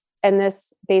emotions, and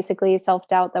this basically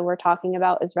self-doubt that we're talking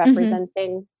about is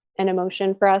representing an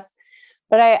emotion for us.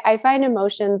 But I find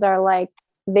emotions are like,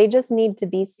 they just need to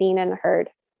be seen and heard.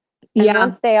 And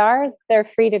once they are, they're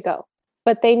free to go,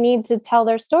 but they need to tell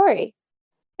their story.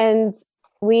 And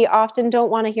we often don't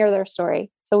want to hear their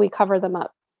story, so we cover them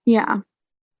up. Yeah.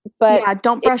 But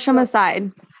don't brush them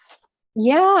aside.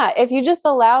 Yeah. If you just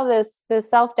allow this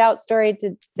self-doubt story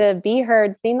to be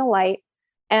heard, seen the light,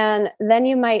 and then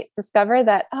you might discover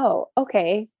that, oh,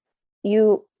 okay,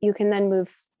 you can then move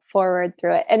forward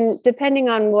through it. And depending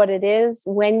on what it is,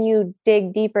 when you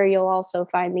dig deeper, you'll also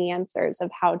find the answers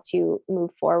of how to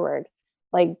move forward.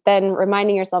 Like then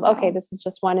reminding yourself, okay, this is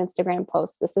just one Instagram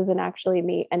post. This isn't actually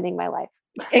me ending my life.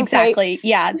 Exactly. Right?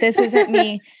 Yeah. This isn't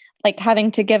me like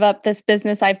having to give up this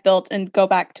business I've built and go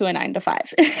back to a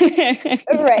 9-to-5.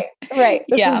 Right.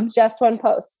 This is just one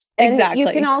post. And exactly. You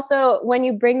can also, when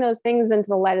you bring those things into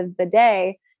the light of the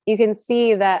day, you can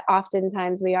see that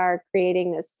oftentimes we are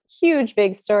creating this huge,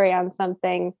 big story on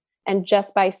something. And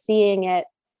just by seeing it,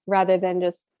 rather than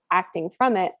just acting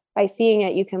from it, by seeing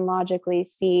it, you can logically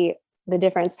see the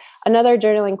difference. Another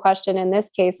journaling question in this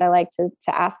case I like to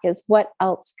ask is, what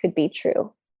else could be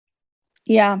true?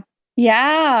 Yeah.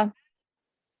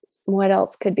 What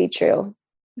else could be true?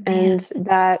 Man. And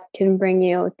that can bring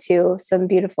you to some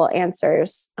beautiful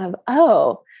answers of,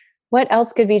 oh, what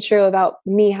else could be true about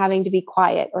me having to be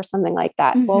quiet or something like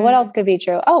that? Well, what else could be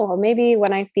true? Oh, well, maybe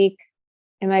when I speak,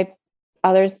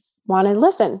 others want to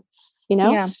listen,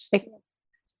 like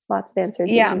lots of answers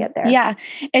you can get there. Yeah.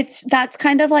 That's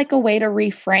kind of like a way to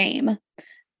reframe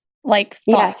like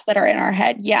thoughts that are in our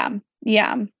head. Yeah.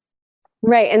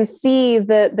 Right. And see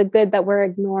the good that we're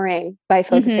ignoring by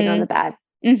focusing on the bad.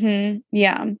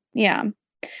 Yeah.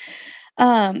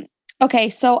 Okay.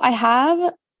 So I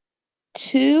have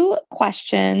 2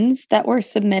 questions that were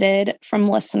submitted from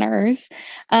listeners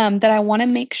that I want to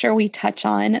make sure we touch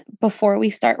on before we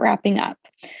start wrapping up.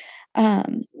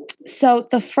 So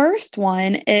the first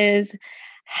one is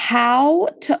how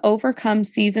to overcome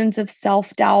seasons of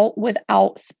self-doubt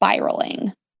without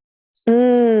spiraling.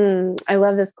 I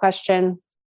love this question.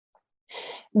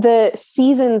 The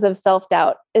seasons of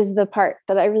self-doubt is the part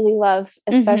that I really love,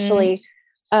 especially.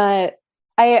 I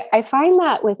find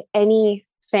that with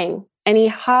anything, any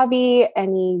hobby,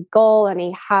 any goal,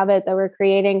 any habit that we're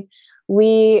creating,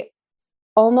 we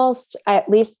almost, at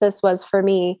least this was for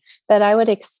me, that I would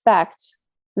expect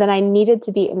that I needed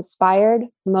to be inspired,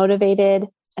 motivated,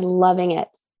 and loving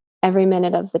it every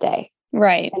minute of the day.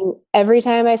 Right. And every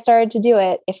time I started to do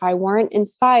it, if I weren't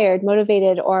inspired,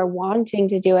 motivated, or wanting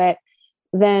to do it,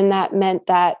 then that meant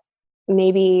that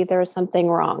maybe there was something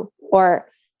wrong, or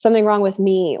something wrong with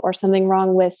me, or something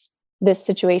wrong with this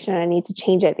situation. And I need to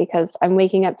change it because I'm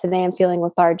waking up today and feeling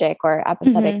lethargic or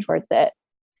apathetic towards it.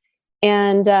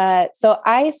 And so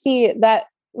I see that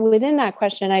within that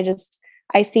question,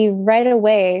 I see right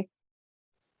away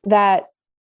that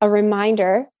a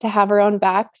reminder to have our own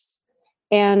backs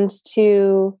and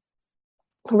to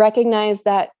recognize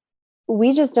that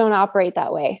we just don't operate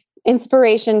that way.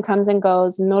 Inspiration comes and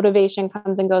goes, motivation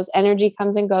comes and goes, energy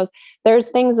comes and goes. There's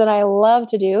things that I love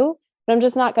to do, but I'm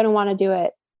just not going to want to do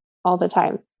it all the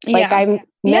time. Like I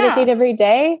meditate every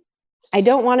day. I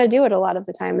don't want to do it a lot of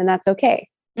the time, and that's okay.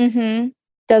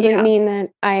 Doesn't mean that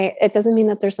it doesn't mean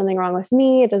that there's something wrong with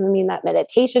me. It doesn't mean that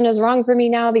meditation is wrong for me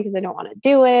now because I don't want to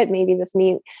do it. Maybe this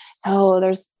means,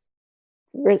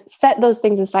 set those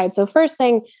things aside. So first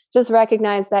thing, just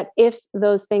recognize that if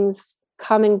those things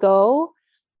come and go,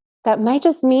 that might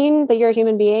just mean that you're a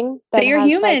human being. That you're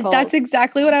human. Cycles. That's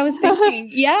exactly what I was thinking.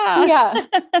 Yeah.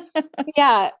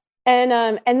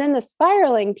 And then the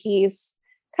spiraling piece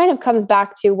kind of comes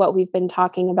back to what we've been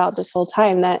talking about this whole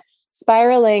time, that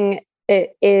spiraling,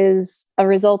 it is a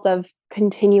result of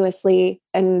continuously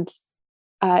and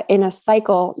in a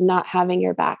cycle not having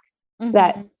your back,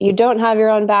 that you don't have your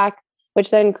own back,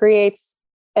 which then creates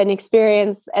an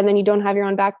experience, and then you don't have your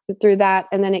own back through that,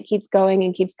 and then it keeps going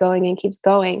and keeps going and keeps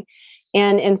going.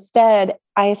 And instead,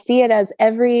 I see it as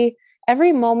every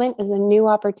moment is a new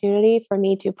opportunity for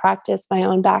me to practice my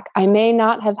own back. I may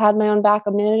not have had my own back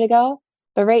a minute ago,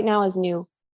 but right now is new.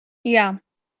 Yeah.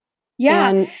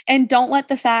 And don't let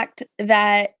the fact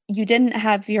that you didn't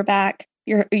have your back,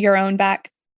 your own back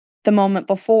the moment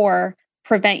before,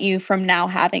 prevent you from now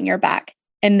having your back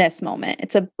in this moment.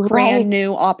 It's a brand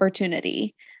new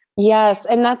opportunity. Yes.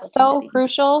 And that's so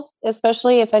crucial,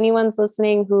 especially if anyone's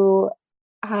listening who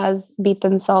has beat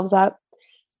themselves up.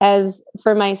 As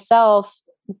for myself,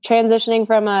 transitioning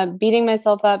from beating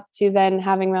myself up to then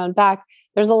having my own back,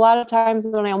 there's a lot of times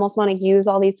when I almost want to use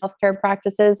all these self-care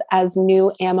practices as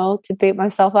new ammo to beat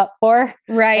myself up for.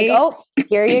 Right. Like, oh,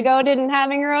 here you go, didn't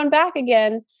having your own back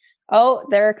again. Oh,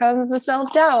 there comes the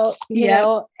self-doubt, you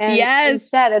know? And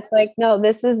instead it's like, no,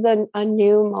 this is a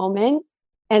new moment.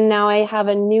 And now I have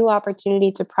a new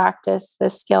opportunity to practice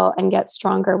this skill and get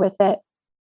stronger with it.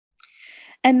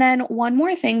 And then one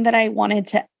more thing that I wanted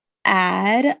to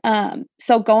add.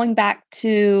 So going back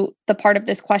to the part of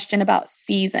this question about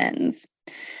seasons,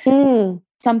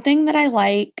 something that I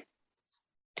like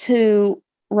to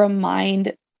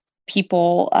remind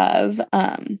people of,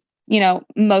 you know,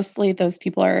 mostly those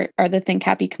people are the Think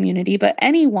Happy community, but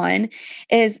anyone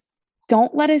is,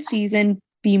 don't let a season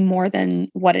be more than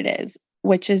what it is,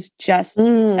 which is just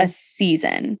a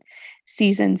season.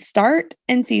 Seasons start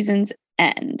and seasons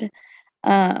end.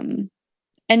 And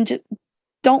just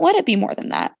don't let it be more than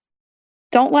that.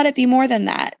 Don't let it be more than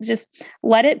that. Just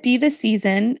let it be the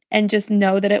season and just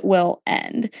know that it will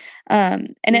end.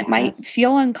 And it might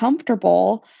feel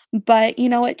uncomfortable, but you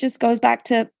know, it just goes back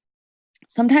to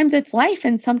sometimes it's life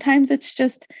and sometimes it's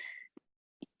just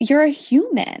you're a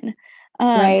human.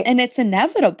 And it's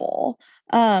inevitable.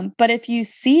 But if you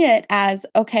see it as,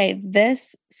 okay,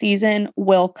 this season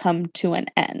will come to an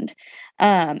end,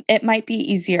 it might be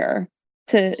easier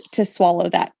to swallow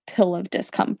that pill of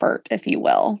discomfort, if you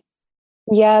will.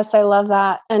 Yes, I love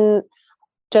that. And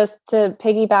just to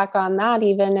piggyback on that,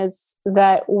 even is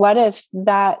that what if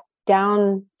that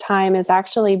downtime is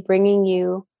actually bringing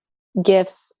you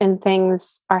gifts and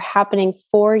things are happening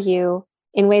for you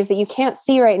in ways that you can't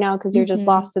see right now because you're just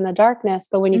lost in the darkness.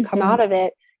 But when you come out of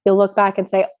it, you'll look back and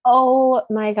say, oh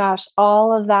my gosh,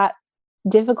 all of that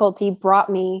difficulty brought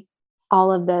me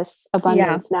all of this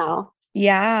abundance now.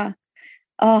 Yeah.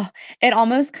 Oh, it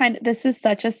almost this is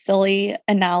such a silly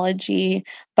analogy,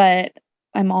 but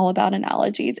I'm all about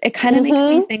analogies. It kind of makes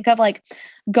me think of like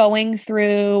going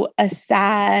through a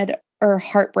sad or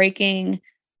heartbreaking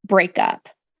breakup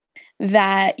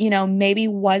that, you know, maybe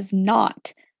was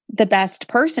not the best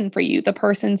person for you, the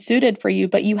person suited for you,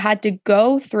 but you had to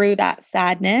go through that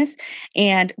sadness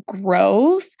and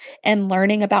growth and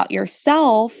learning about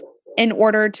yourself in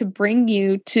order to bring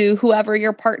you to whoever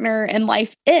your partner in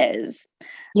life is.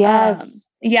 Yes.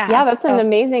 Yeah, that's an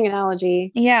amazing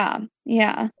analogy. Yeah.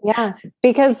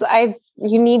 Because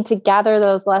you need to gather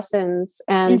those lessons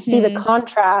and see the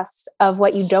contrast of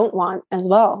what you don't want as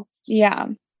well. Yeah.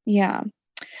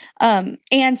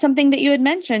 And something that you had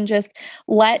mentioned, just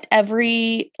let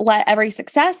every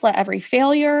success, let every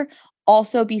failure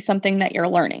also be something that you're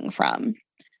learning from.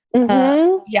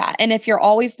 And if you're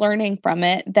always learning from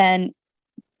it, then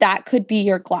that could be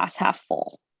your glass half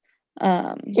full.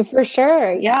 For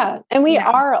sure. Yeah. And we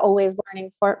are always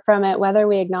learning from it, whether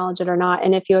we acknowledge it or not.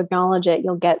 And if you acknowledge it,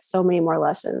 you'll get so many more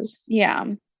lessons. Yeah.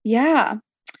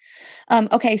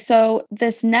 Okay. So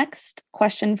this next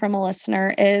question from a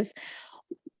listener is,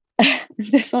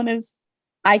 this one is,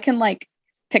 I can like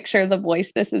picture the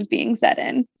voice this is being said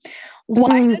in.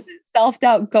 Why does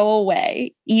self-doubt go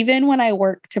away even when I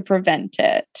work to prevent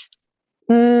it?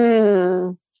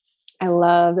 I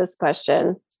love this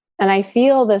question. And I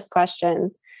feel this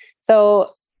question.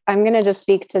 So I'm going to just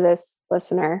speak to this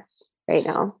listener right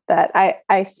now that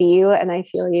I see you and I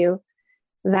feel you,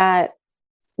 that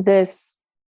this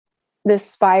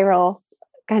spiral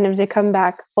kind of to come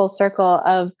back full circle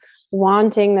of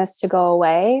wanting this to go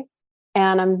away.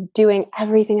 And I'm doing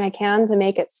everything I can to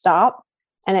make it stop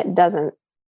and it doesn't.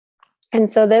 And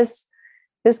so this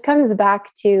comes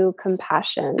back to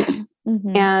compassion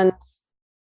and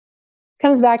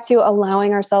comes back to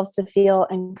allowing ourselves to feel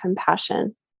and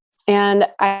compassion. And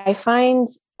I find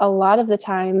a lot of the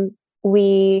time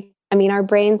our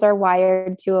brains are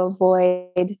wired to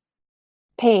avoid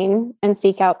pain and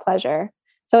seek out pleasure.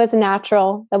 So it's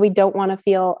natural that we don't want to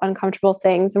feel uncomfortable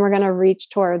things and we're going to reach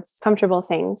towards comfortable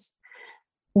things.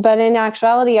 But in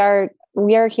actuality,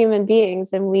 we are human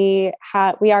beings and we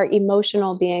are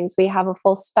emotional beings. We have a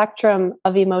full spectrum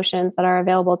of emotions that are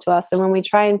available to us. And when we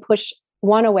try and push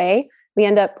one away, we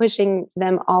end up pushing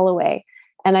them all away.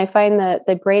 And I find that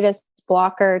the greatest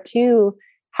blocker to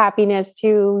happiness,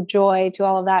 to joy, to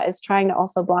all of that is trying to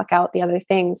also block out the other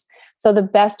things. So the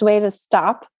best way to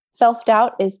stop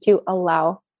self-doubt is to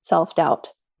allow self-doubt,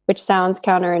 which sounds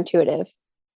counterintuitive.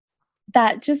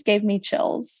 That just gave me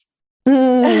chills.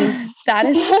 That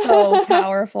is so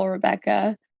powerful,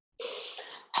 Rebecca.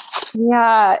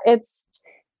 Yeah, it's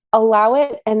allow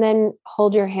it and then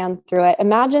hold your hand through it.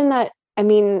 Imagine that. I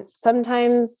mean,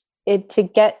 sometimes to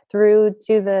get through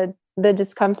to the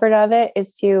discomfort of it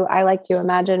is I like to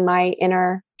imagine my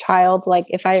inner child. Like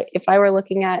if I were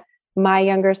looking at my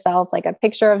younger self, like a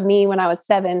picture of me when I was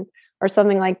 7 or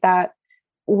something like that,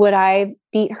 would I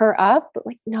beat her up?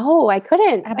 Like, no, I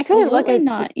couldn't. Absolutely I couldn't look at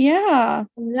not. Yeah.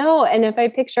 No. And if I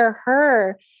picture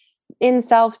her in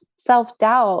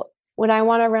self-doubt, would I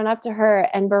want to run up to her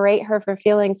and berate her for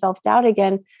feeling self-doubt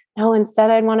again? No, instead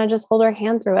I'd want to just hold her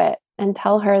hand through it and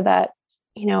tell her that,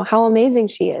 how amazing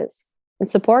she is and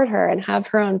support her and have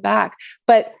her own back.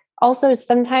 But also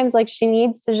sometimes like she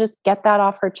needs to just get that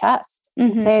off her chest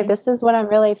and say, this is what I'm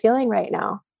really feeling right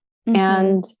now.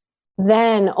 And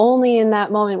then only in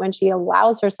that moment when she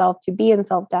allows herself to be in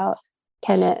self-doubt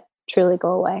can it truly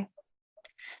go away.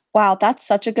 Wow, that's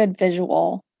such a good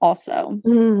visual also.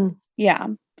 Yeah.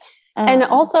 And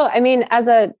also, I mean, as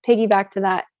a piggyback to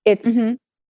that,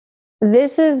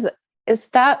 this is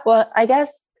that, well, I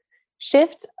guess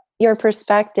shift your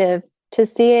perspective to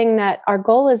seeing that our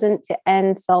goal isn't to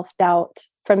end self-doubt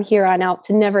from here on out,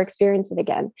 to never experience it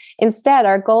again. Instead,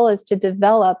 our goal is to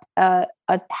develop a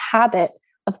habit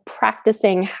of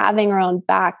practicing having our own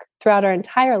back throughout our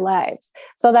entire lives,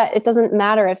 so that it doesn't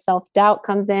matter if self-doubt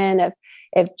comes in,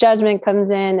 if judgment comes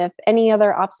in, if any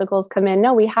other obstacles come in.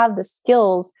 No, we have the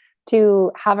skills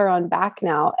to have our own back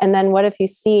now. And then what if you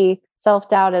see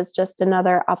self-doubt as just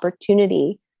another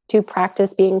opportunity to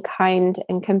practice being kind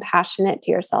and compassionate to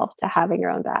yourself, to having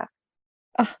your own back?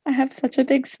 Oh, I have such a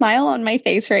big smile on my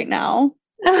face right now.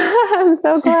 I'm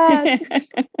so glad.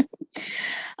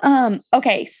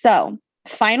 Okay, so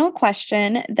final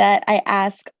question that I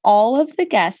ask all of the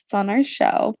guests on our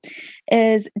show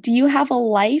is, do you have a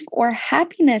life or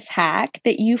happiness hack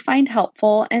that you find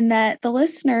helpful and that the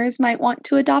listeners might want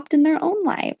to adopt in their own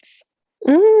lives?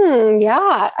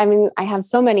 Yeah. I mean, I have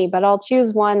so many, but I'll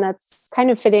choose one that's kind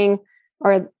of fitting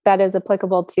or that is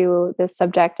applicable to this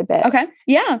subject a bit. Okay.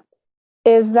 Yeah.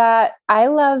 Is that I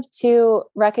love to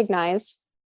recognize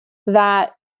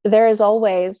that there's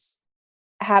always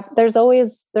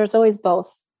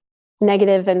both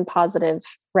negative and positive,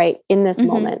 right? In this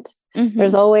moment,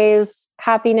 there's always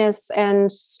happiness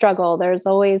and struggle. There's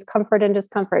always comfort and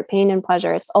discomfort, pain and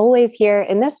pleasure. It's always here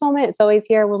in this moment. It's always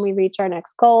here when we reach our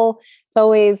next goal. It's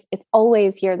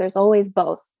always here. There's always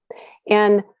both.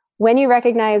 And when you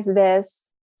recognize this,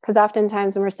 because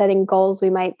oftentimes when we're setting goals, we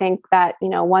might think that,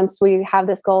 once we have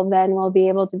this goal, then we'll be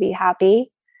able to be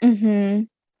happy.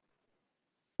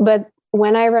 But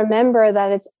when I remember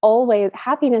that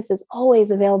happiness is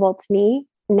always available to me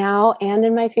now and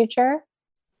in my future,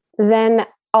 then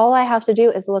all I have to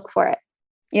do is look for it.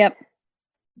 Yep.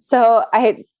 So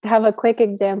I have a quick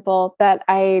example that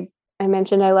I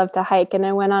mentioned I love to hike, and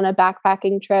I went on a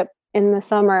backpacking trip in the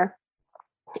summer,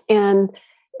 and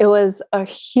it was a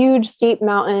huge steep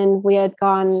mountain. We had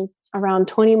gone around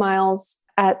 20 miles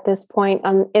at this point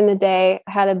in the day.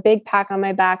 I had a big pack on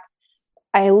my back.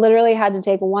 I literally had to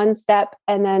take one step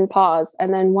and then pause,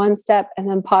 and then one step and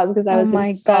then pause, because I was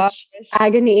in such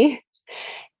agony.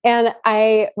 And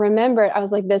I remembered, I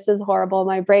was like, this is horrible.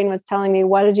 My brain was telling me,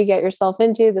 what did you get yourself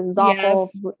into? This is awful,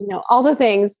 all the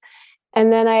things.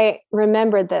 And then I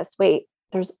remembered this, wait,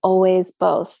 there's always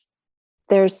both.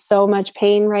 There's so much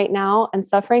pain right now and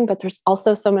suffering, but there's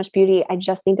also so much beauty. I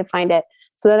just need to find it.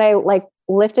 So then I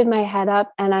lifted my head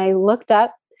up and I looked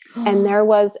up, and there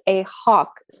was a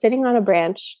hawk sitting on a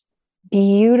branch,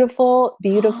 beautiful,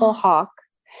 beautiful hawk.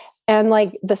 And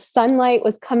the sunlight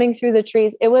was coming through the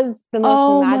trees. It was the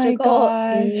most magical,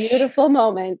 beautiful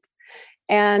moment.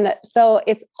 And so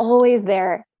it's always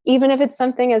there, even if it's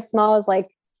something as small as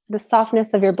the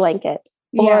softness of your blanket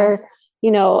or,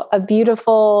 a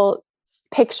beautiful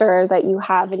picture that you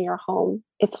have in your home.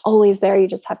 It's always there. You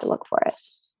just have to look for it.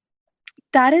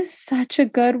 That is such a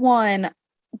good one.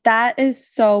 That is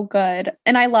so good.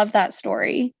 And I love that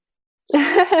story.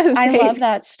 I love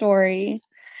that story.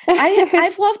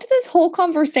 I've loved this whole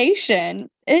conversation.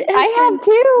 I have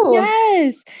too.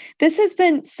 Yes. This has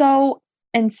been so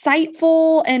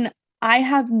insightful, and I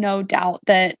have no doubt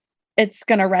that it's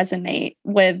going to resonate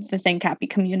with the Think Happy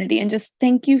community. And just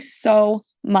thank you so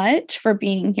much for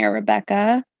being here,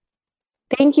 Rebecca.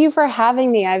 Thank you for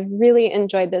having me. I've really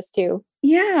enjoyed this too.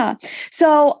 Yeah.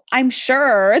 So I'm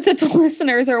sure that the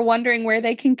listeners are wondering where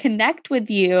they can connect with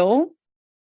you.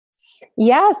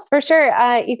 Yes, for sure.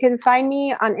 You can find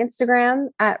me on Instagram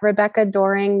at Rebecca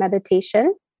Doring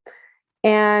Meditation.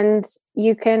 And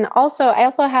you can I also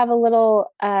have a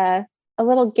little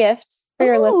gift for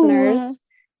your listeners.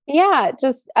 Yeah,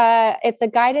 just it's a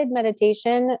guided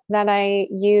meditation that I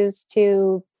use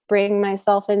to bring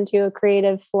myself into a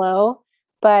creative flow.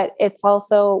 but it's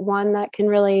also one that can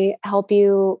really help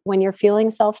you when you're feeling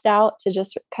self-doubt to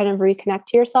just kind of reconnect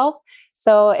to yourself.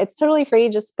 So it's totally free.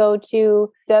 Just go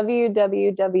to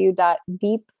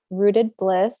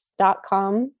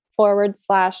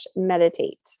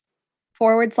www.deeprootedbliss.com/meditate.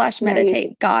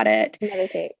 /meditate. Got it.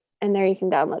 Meditate. And there you can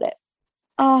download it.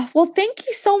 Oh, well, thank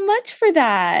you so much for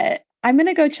that. I'm going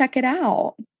to go check it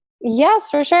out. Yes,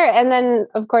 for sure. And then,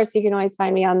 of course, you can always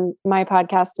find me on my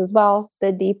podcast as well,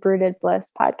 the Deep Rooted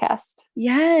Bliss podcast.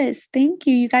 Yes, thank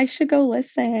you. You guys should go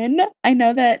listen. I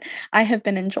know that I have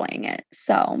been enjoying it.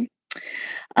 So,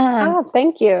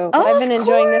 thank you. I've been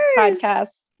enjoying this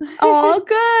podcast. Oh,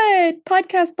 good.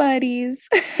 Podcast buddies.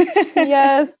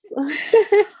 Yes.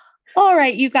 All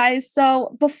right, you guys.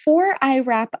 So before I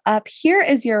wrap up, here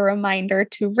is your reminder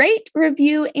to rate,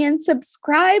 review, and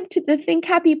subscribe to the Think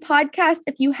Happy podcast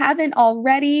if you haven't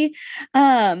already.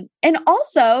 And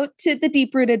also to the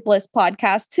Deep Rooted Bliss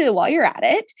podcast too, while you're at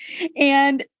it.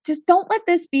 And just don't let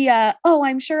this be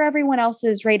I'm sure everyone else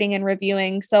is rating and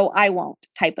reviewing, so I won't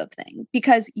type of thing,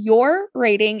 because your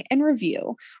rating and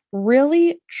review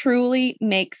really, truly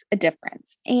makes a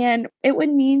difference. And it would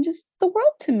mean just the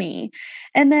world to me.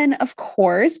 And then, of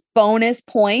course, bonus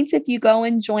points if you go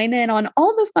and join in on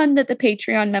all the fun that the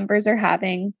Patreon members are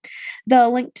having. The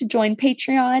link to join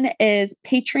Patreon is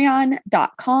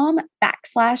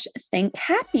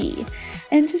patreon.com/thinkhappy.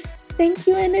 And just thank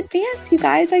you in advance, you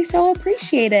guys. I so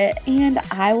appreciate it. And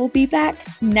I will be back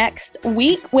next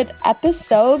week with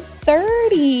episode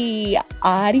 30.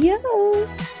 Adios.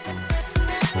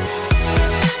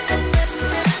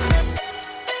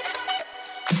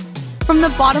 From the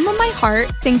bottom of my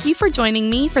heart, thank you for joining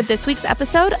me for this week's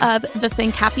episode of the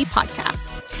Think Happy podcast.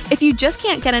 If you just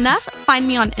can't get enough, find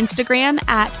me on Instagram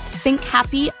at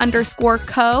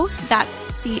thinkhappy_co, that's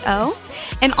CO,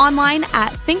 and online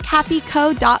at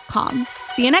thinkhappyco.com.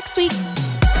 See you next week.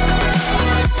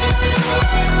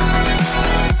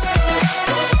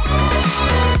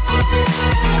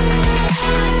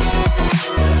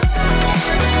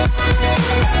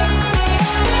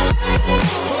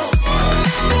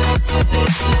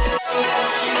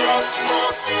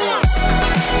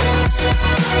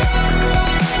 Yeah.